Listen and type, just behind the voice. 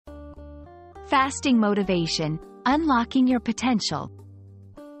Fasting motivation, unlocking your potential.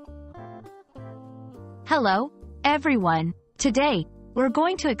 Hello, everyone. Today, we're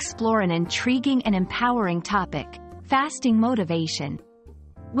going to explore an intriguing and empowering topic, fasting motivation.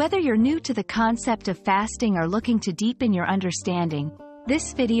 Whether you're new to the concept of fasting or looking to deepen your understanding,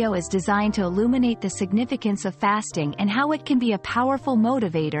 this video is designed to illuminate the significance of fasting and how it can be a powerful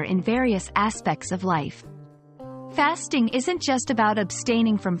motivator in various aspects of life. Fasting isn't just about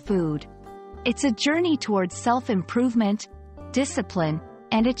abstaining from food. It's a journey towards self-improvement, discipline,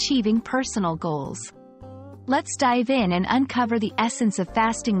 and achieving personal goals. Let's dive in and uncover the essence of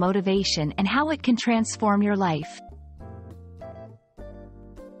fasting motivation and how it can transform your life.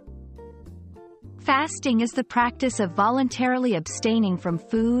 Fasting is the practice of voluntarily abstaining from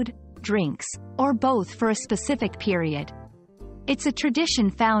food, drinks, or both for a specific period. It's a tradition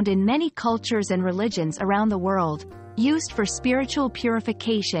found in many cultures and religions around the world, used for spiritual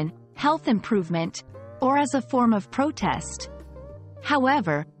purification, health improvement, or as a form of protest.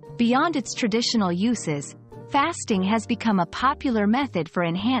 However, beyond its traditional uses, fasting has become a popular method for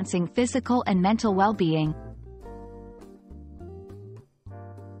enhancing physical and mental well-being.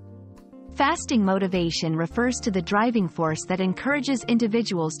 Fasting motivation refers to the driving force that encourages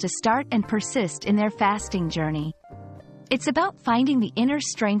individuals to start and persist in their fasting journey. It's about finding the inner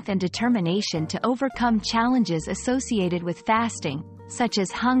strength and determination to overcome challenges associated with fasting, such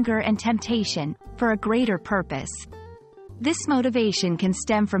as hunger and temptation, for a greater purpose. This motivation can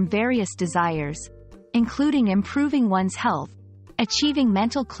stem from various desires, including improving one's health, achieving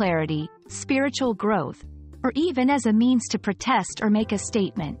mental clarity, spiritual growth, or even as a means to protest or make a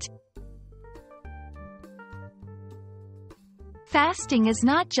statement. Fasting is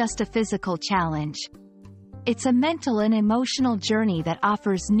not just a physical challenge. It's a mental and emotional journey that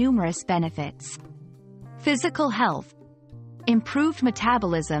offers numerous benefits. Physical health, improved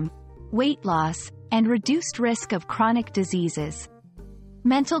metabolism, weight loss, and reduced risk of chronic diseases.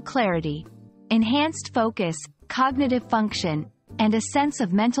 Mental clarity, enhanced focus, cognitive function, and a sense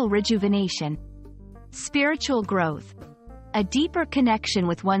of mental rejuvenation. Spiritual growth, a deeper connection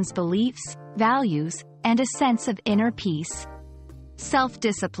with one's beliefs, values, and a sense of inner peace.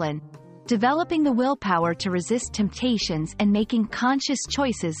 Self-discipline, developing the willpower to resist temptations and making conscious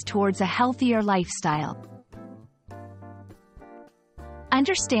choices towards a healthier lifestyle.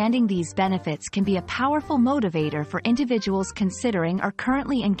 Understanding these benefits can be a powerful motivator for individuals considering or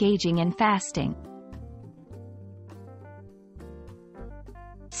currently engaging in fasting.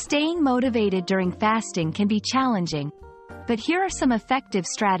 Staying motivated during fasting can be challenging, but here are some effective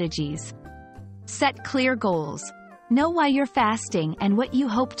strategies. Set clear goals. Know why you're fasting and what you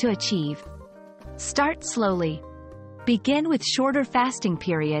hope to achieve. Start slowly. Begin with shorter fasting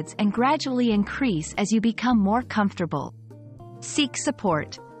periods and gradually increase as you become more comfortable. Seek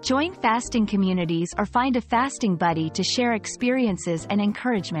support. Join fasting communities or find a fasting buddy to share experiences and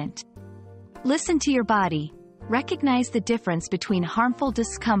encouragement. Listen to your body. Recognize the difference between harmful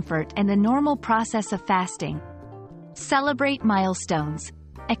discomfort and the normal process of fasting. Celebrate milestones.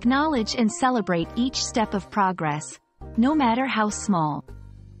 Acknowledge and celebrate each step of progress, no matter how small.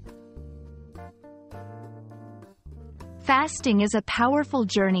 Fasting is a powerful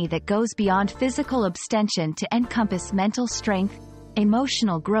journey that goes beyond physical abstention to encompass mental strength,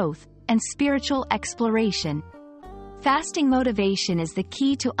 emotional growth, and spiritual exploration. Fasting motivation is the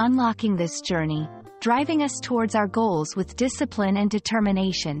key to unlocking this journey, driving us towards our goals with discipline and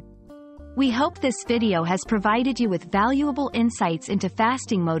determination. We hope this video has provided you with valuable insights into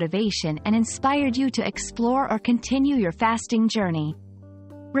fasting motivation and inspired you to explore or continue your fasting journey.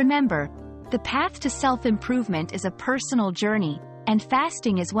 Remember, the path to self-improvement is a personal journey, and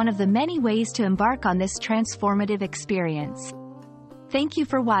fasting is one of the many ways to embark on this transformative experience. Thank you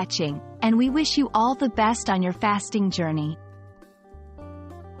for watching, and we wish you all the best on your fasting journey.